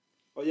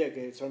 Oye,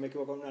 que solo me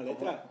equivoco en una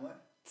letra. ¿Cómo es?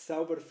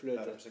 Zauberflöte.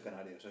 Claro, soy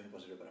canario, eso es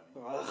imposible para mí.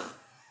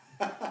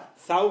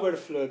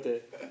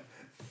 Zauberflöte.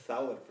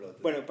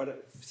 Zauberflöte. Bueno,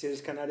 si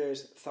eres canario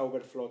es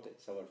Zauberflöte.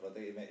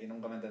 Zauberflöte, y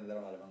nunca me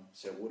entenderán alemán,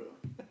 seguro.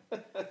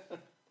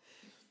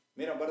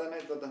 Mira, un par de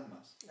anécdotas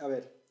más. A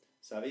ver.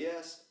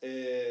 ¿Sabías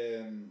que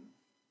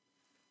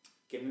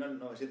en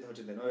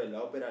 1989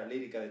 la Ópera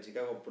Lírica de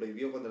Chicago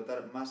prohibió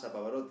contratar más a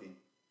Pavarotti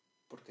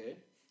 ¿Por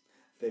qué?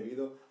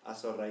 debido a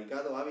su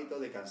arraigado hábito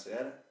de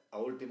cancelar a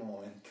último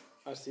momento?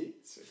 ¿Ah,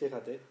 sí? Sí.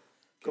 Fíjate.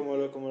 Como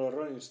los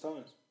Rolling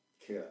Stones.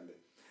 Qué grande.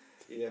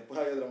 Y después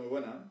hay otra muy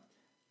buena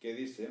que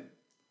dice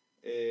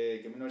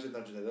que en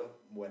 1982,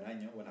 buen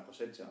año, buena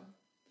cosecha,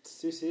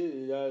 Sí,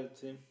 ya,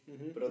 sí.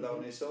 Ujú,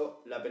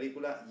 protagonizó la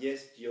película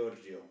Yes,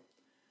 Giorgio.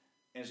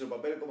 En su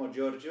papel como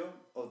Giorgio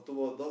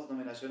obtuvo 2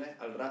 nominaciones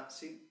al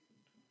Razzie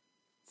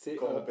sí,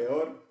 como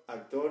peor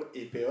actor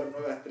y peor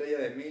nueva estrella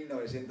de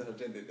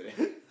 1983.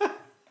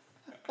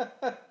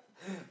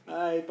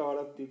 Ay,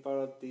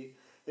 Pavarotti.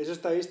 Eso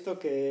está visto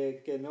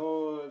que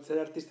no ser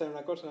artista en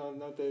una cosa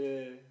no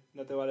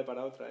te vale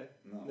para otra,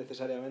 No.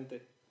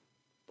 necesariamente.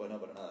 Pues no,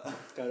 para nada.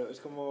 Claro,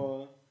 es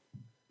como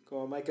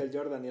Michael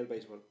Jordan y el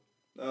béisbol.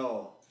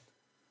 No,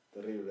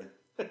 terrible.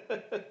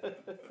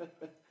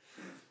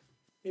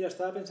 Mira,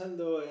 estaba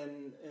pensando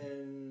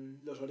en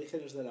los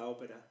orígenes de la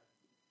ópera.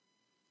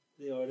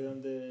 Digo, a ver de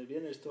dónde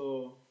viene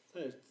esto.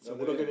 ¿Sabes?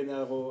 Seguro que viene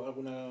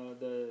alguna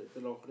de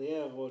los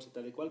griegos y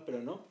tal y cual,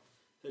 pero no.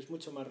 Es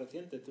mucho más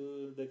reciente.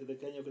 ¿Tú de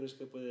qué año crees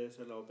que puede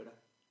ser la ópera?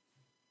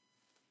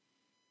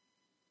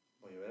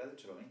 Pues yo hubiera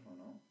dicho lo mismo,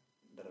 ¿no?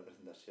 De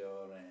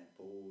representación en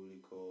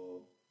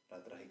público,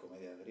 la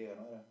tragicomedia griega,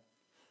 ¿no era?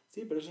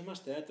 Sí, pero eso es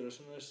más teatro,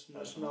 eso no es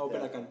Claro, una más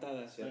ópera teatro,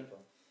 cantada. Cierto.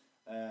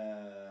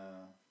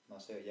 No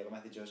sé, ya que me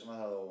has dicho eso me has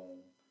dado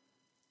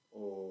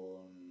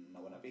una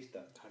buena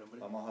pista. Claro, hombre.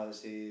 Vamos a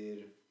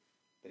decir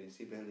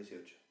principios del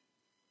 18.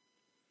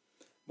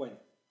 Bueno,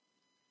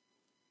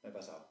 Me he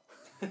pasado.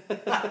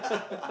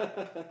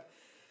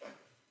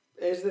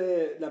 es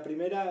de la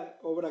primera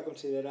obra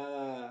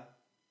considerada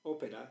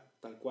ópera,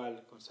 tal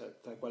cual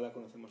la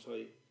conocemos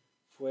hoy,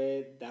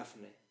 fue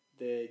Dafne,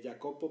 de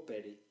Jacopo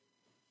Peri.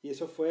 Y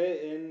eso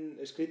fue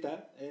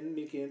escrita en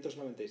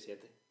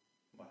 1597.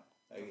 Bueno,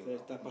 ahí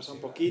Entonces, te ha pasado un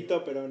siglo poquito,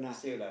 arriba. pero nada.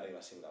 Siglo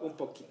arriba, siglo Un abajo,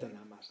 poquito por ahí.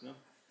 nada más, ¿no?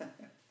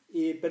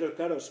 Pero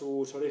claro,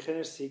 sus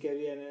orígenes sí que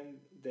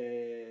vienen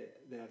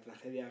de la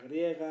tragedia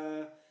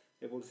griega,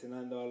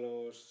 evolucionando a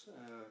los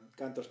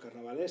cantos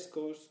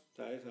carnavalescos,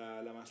 ¿sabes?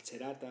 A la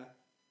mascherata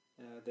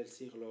del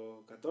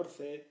siglo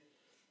XIV,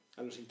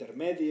 a los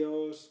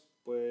intermedios,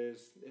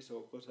 pues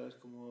eso, cosas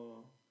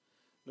como...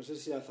 No sé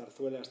si la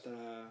zarzuela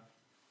está,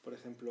 por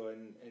ejemplo,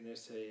 en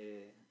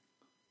ese...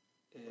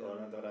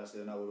 Probablemente habrá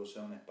sido una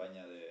evolución en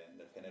España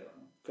del género,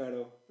 ¿no?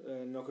 Claro,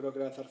 no creo que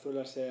la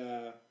zarzuela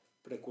sea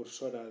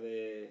precursora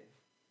de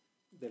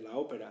la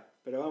ópera,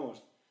 pero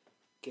vamos,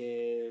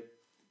 que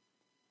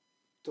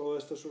todo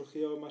esto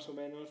surgió más o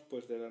menos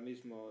pues del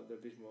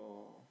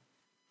mismo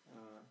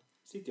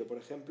sitio. Por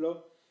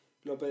ejemplo,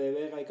 Lope de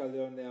Vega y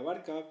Calderón de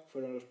Abarca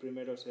fueron los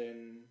primeros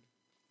en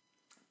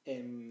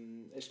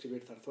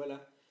escribir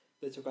zarzuela.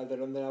 De hecho,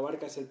 Calderón de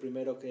Abarca es el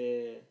primero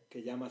que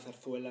llama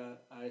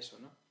zarzuela a eso,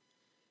 ¿no?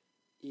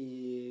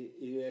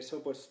 Y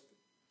eso, pues,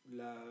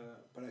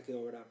 ¿para qué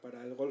obra?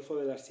 Para El Golfo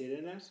de las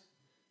Sirenas,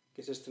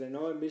 que se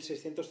estrenó en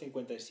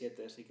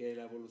 1657, así que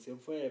la evolución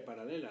fue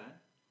paralela,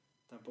 ¿eh?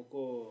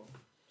 Tampoco...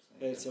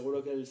 Sí,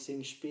 seguro que el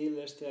Singspiel,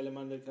 este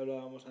alemán del que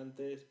hablábamos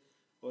antes,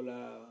 o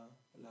la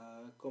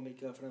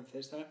cómica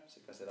francesa,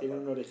 sí, casi era tiene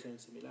un para- origen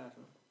similar,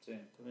 ¿no? Sí,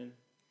 También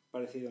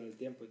parecido en el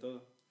tiempo y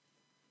todo.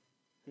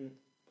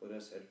 podría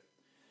ser.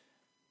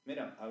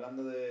 Mira,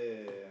 hablando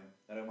de...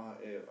 Ahora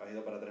has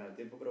ido para atrás en el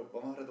tiempo, pero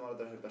vamos a retomar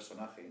otra vez el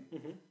personaje,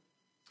 Ujú.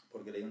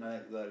 porque leí una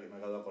anécdota que me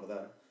acabo de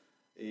acordar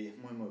y es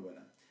muy muy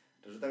buena.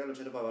 Resulta que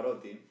Luciano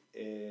Pavarotti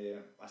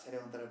hace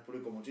levantar al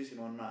público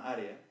muchísimo en una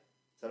área.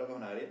 ¿Sabes lo que es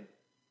una área?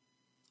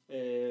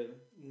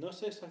 No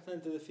sé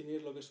exactamente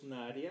definir lo que es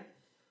una aria,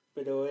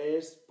 pero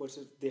es,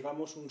 pues,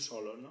 digamos, un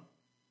solo, ¿no?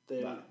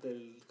 Vale.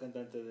 Del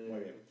cantante de... Muy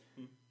bien.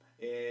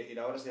 Mm, Y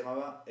la obra se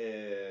llamaba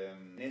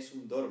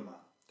Nessun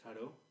Dorma.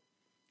 Claro.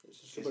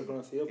 Eso es que súper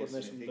conocido por que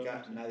Nessun significa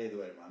Dorma, sí. nadie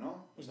duerma,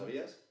 ¿no? ¿Lo Ujú.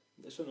 sabías?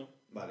 Eso no.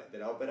 Vale, de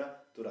la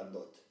ópera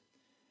Turandot.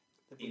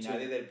 De Y Puccini.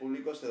 nadie del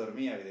público se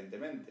dormía,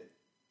 evidentemente.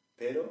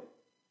 Pero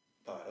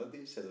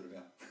Pavarotti se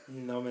durmió.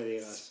 No me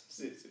digas.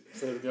 Sí, sí.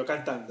 Se durmió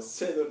cantando.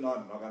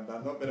 No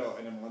cantando, pero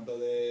en el momento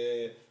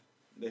de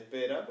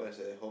espera, pues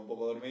se dejó un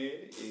poco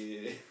dormir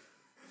y...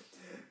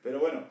 Pero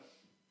bueno,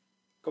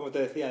 Como te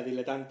decía,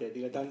 diletante.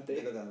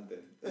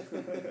 interesante.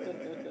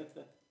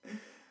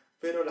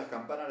 Pero las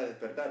campanas le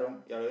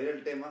despertaron y al oír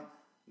el tema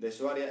de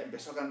su aria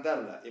empezó a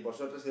cantarla y por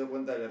suerte se dio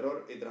cuenta del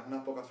error y tras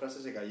unas pocas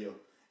frases se cayó.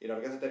 Y la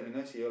orquesta terminó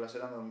y siguió la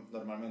escena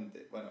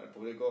normalmente. Bueno, el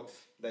público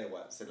da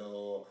igual, se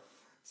lo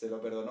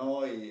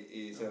perdonó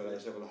y se lo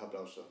agradeció con los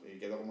aplausos. Y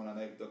quedó como una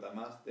anécdota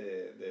más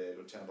de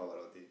Luciano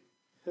Pavarotti.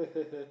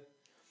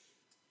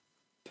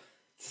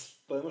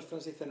 Podemos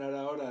transicionar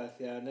ahora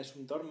hacia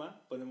Nessun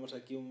Dorma. Ponemos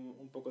aquí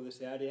un poco de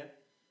ese área.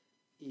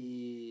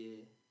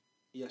 y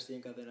así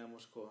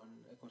encadenamos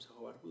con el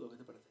consejo barbudo. ¿Qué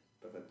te parece?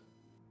 Perfecto.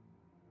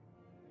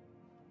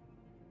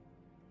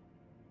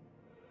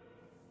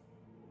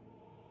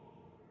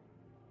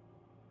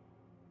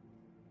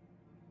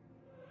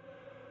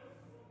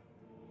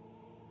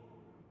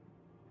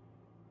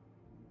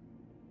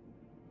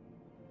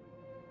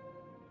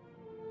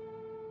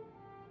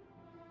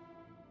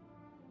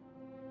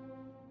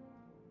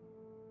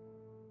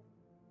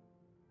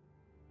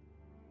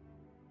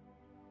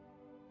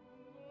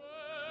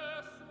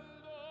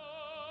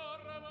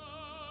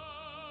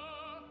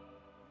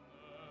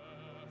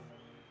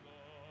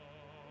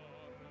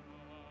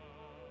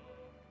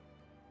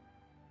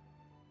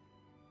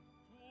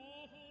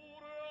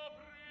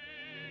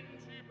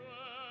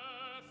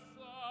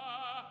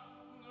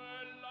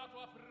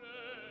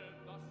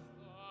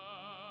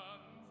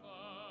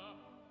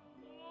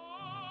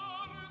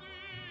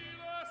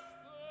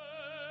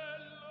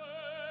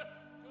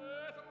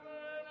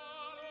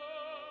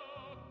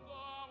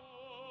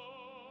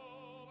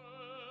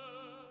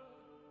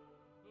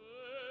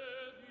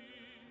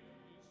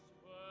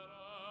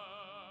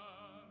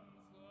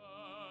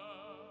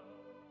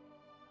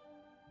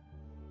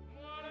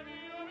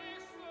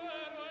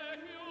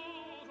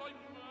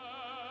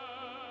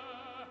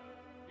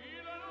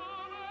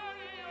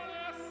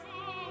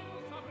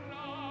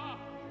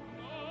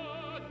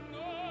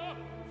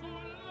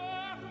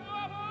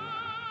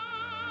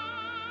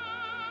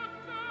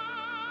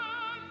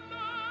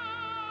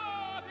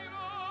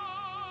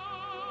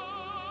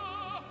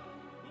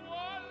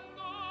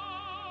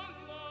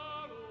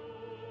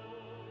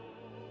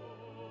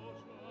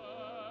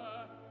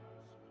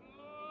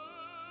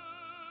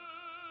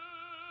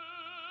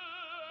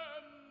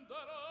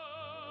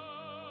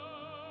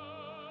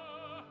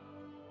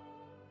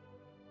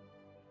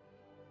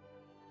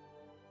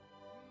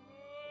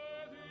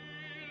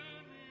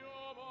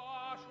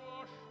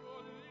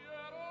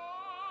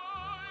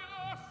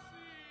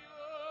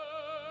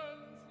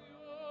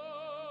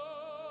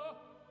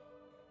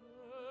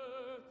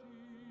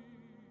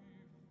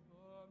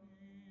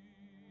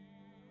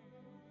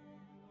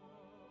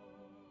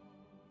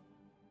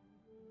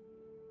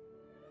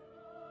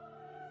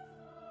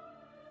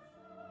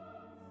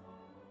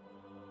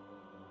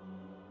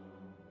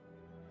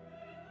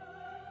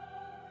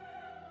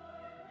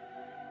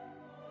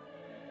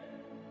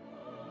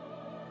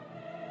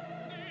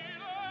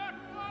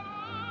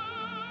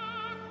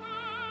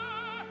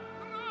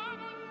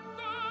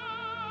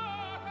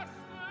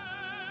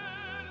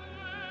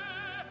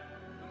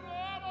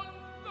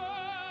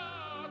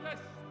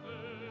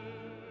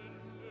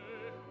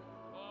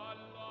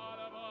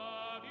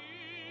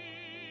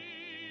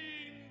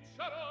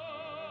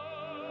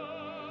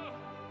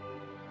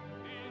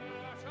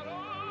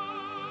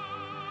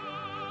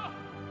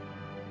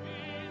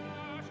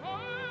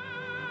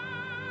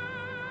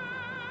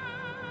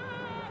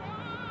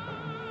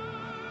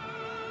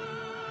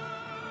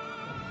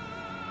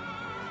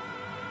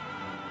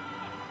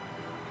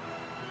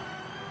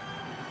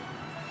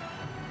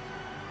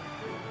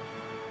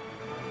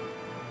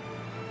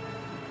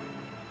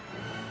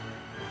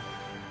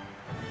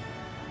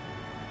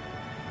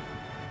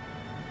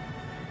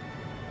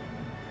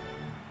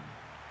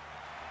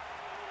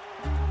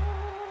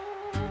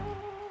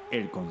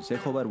 El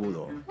Consejo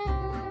Barbudo.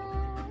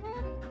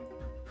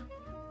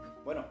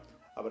 Bueno,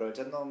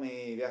 aprovechando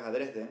mi viaje a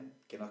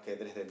Dresden, que no es que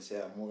Dresden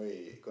sea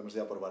muy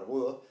conocida por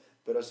barbudos,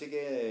 pero sí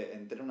que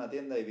entré en una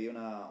tienda y vi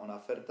una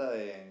oferta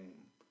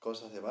en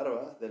cosas de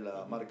barba de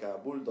la marca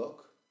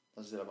Bulldog.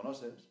 No sé si la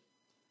conoces.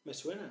 Me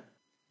suena.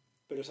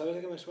 ¿Pero sabes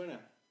de qué me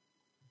suena?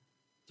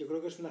 Yo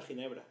creo que es una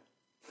ginebra.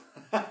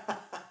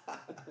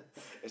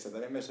 Esta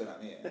también me suena a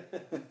mí,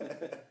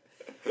 ¿eh?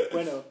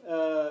 Bueno,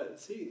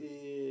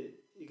 sí.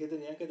 ¿Y qué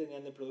tenían? ¿Qué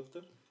tenían de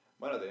productos?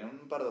 Bueno, tenían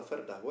un par de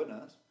ofertas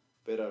buenas,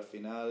 pero al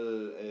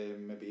final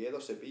me pillé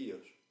 2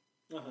 cepillos.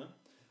 Ajá.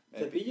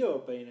 ¿Cepillo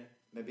o peine?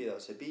 Me pillé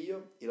 2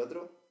 cepillos y el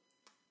otro,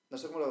 no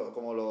sé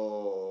cómo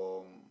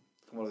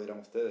lo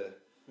dirán ustedes.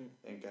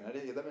 En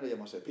Canarias yo también lo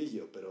llamo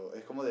cepillo, pero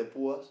es como de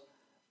púas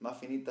más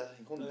finitas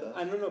y juntas.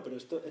 No, pero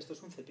esto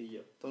es un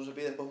cepillo. Entonces un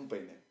cepillo y después un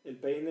peine. El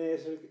peine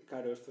es el...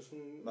 Claro, esto es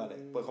un... Vale,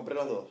 pues compré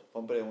los dos.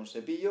 Compré un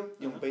cepillo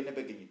y un peine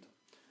pequeñito.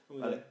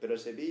 Vale, Bien. pero el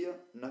cepillo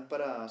no es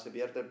para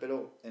cepillarte el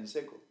pelo en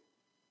seco,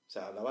 o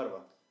sea, la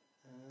barba.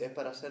 Es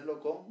para hacerlo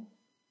con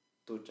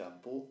tu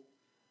champú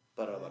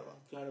para la barba.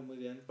 Claro, muy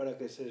bien. Para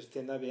que se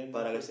extienda bien.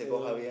 Para ¿no? que se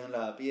coja bien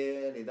la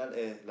piel y tal.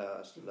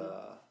 Las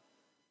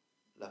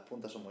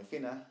puntas son muy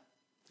finas.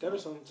 Claro,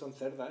 son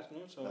cerdas,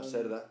 ¿no? Son, las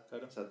cerdas,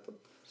 claro. exacto.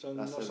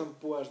 No son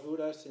púas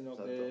duras, sino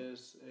Exacto. que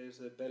es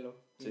de pelo.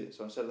 Sí,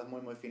 son cerdas muy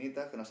muy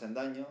finitas que no hacen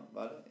daño,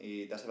 ¿vale?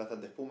 Y te hace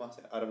bastante espuma. O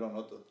sea, ahora lo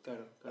noto.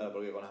 Claro. Claro,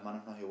 porque con las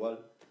manos no es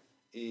igual.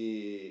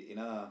 Y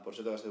nada, por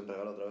cierto va a ser un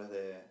regalo otra vez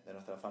de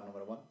nuestra fan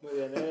número 1. Muy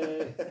bien,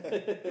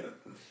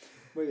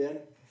 Muy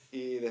bien.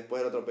 Y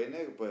después el otro peine,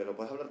 pues lo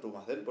puedes hablar tú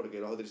más de él, porque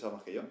lo has utilizado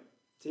más que yo.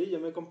 Sí, yo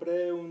me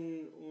compré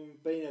un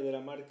peine de la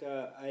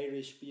marca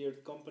Irish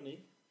Beard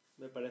Company,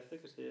 me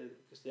parece que se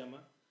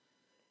llama.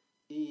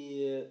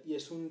 Y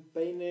es un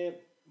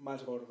peine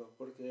más gordo,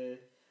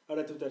 porque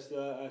ahora tú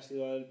has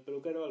ido al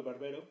peluquero, al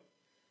barbero,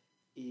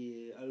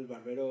 y al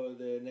barbero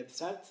de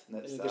Nepsat, en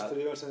el que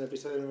estuvimos en el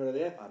episodio número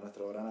 10. A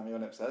nuestro gran amigo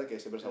Nepsat, que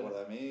siempre se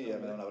acuerda de mí y ya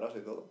me da un abrazo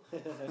y todo.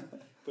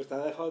 Pues te ha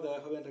dejado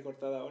bien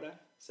recortada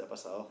ahora. Se ha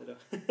pasado. Pero...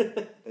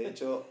 Le he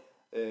dicho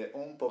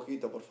un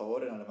poquito, por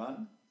favor, en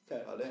alemán,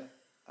 claro. ¿vale?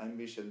 Ein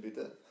bisschen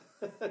bitte.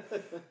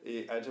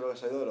 Y ha hecho lo que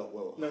se ha ido de los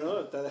huevos.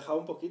 No, te ha dejado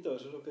un poquito,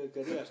 eso es lo que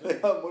querías, ¿no?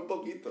 Muy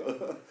poquito.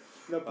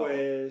 No,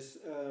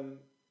 pues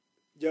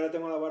yo ahora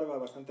tengo la barba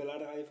bastante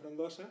larga y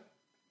frondosa,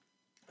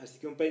 así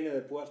que un peine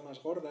de púas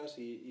más gordas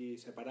y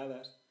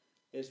separadas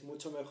es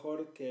mucho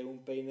mejor que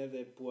un peine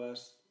de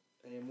púas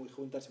muy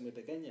juntas y muy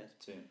pequeñas.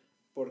 Sí.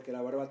 Porque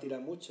la barba tira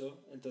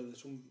mucho,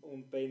 entonces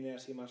un peine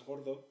así más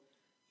gordo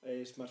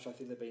es más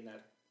fácil de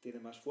peinar. Tiene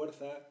más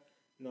fuerza,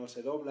 no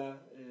se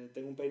dobla.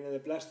 Tengo un peine de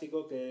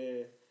plástico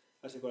que,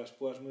 así con las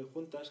púas muy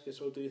juntas, que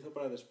solo utilizo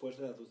para después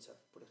de la ducha,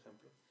 por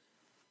ejemplo.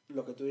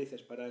 Lo que tú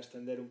dices, para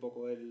extender un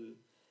poco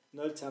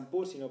no el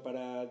champú, sino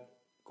para,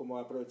 como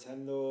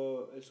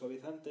aprovechando el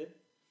suavizante,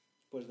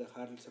 pues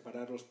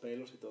separar los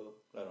pelos y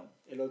todo. Claro.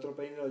 El otro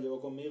peine lo llevo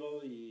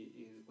conmigo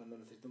y cuando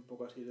necesito un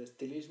poco así de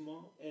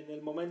estilismo en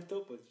el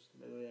momento, pues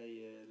le doy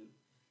ahí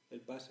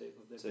el pase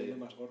del peine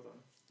más gordo,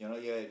 ¿no? Yo no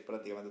llegué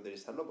prácticamente a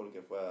utilizarlo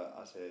porque fue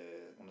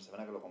hace una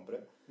semana que lo compré,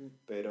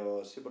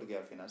 pero sí, porque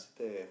al final se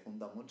te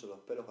juntan mucho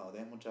los pelos cuando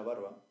tienes mucha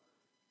barba,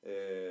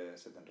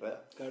 se te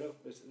enreda. Claro,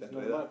 es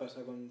normal,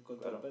 pasa con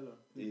todo el pelo.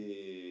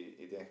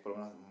 Y tienes que por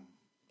lo menos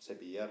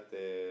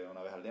cepillarte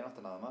una vez al día, no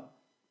está nada mal.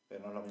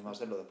 Pero no es lo mismo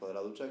hacerlo después de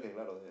la ducha que,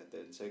 claro,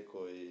 del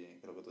seco y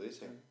que lo que tú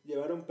dices.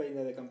 Llevar un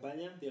peine de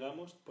campaña,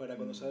 digamos, para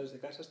cuando sales de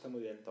casa está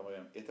muy bien. Está muy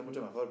bien. Y este es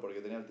mucho mejor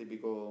porque tenía el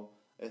típico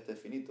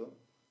finito,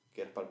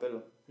 que es para el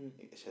pelo,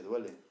 y que se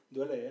duele.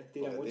 Duele,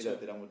 tira mucho.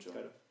 Tira mucho.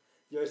 Claro.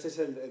 Yo ese es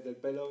el del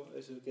pelo,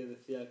 es el que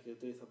decía que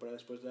utilizo para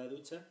después de la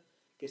ducha,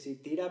 que sí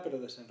tira pero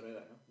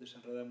desenreda, ¿no?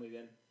 Desenreda muy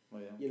bien.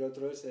 Muy bien. Y el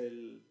otro es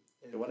el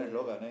Qué buen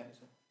eslogan, ¿eh?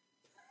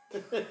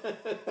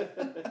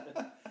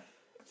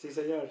 Sí,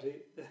 señor,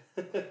 sí.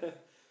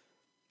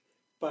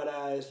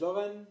 Para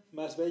eslogan,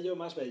 más bello,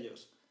 más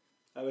bellos.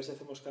 A ver si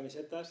hacemos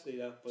camisetas y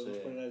las podemos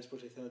poner a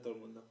disposición de todo el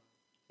mundo.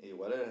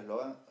 Igual el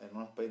eslogan en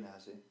unos peines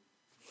así.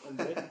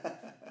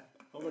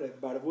 Hombre,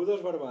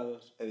 barbudos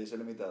barbados.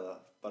 Edición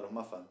limitada, para los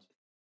más fans.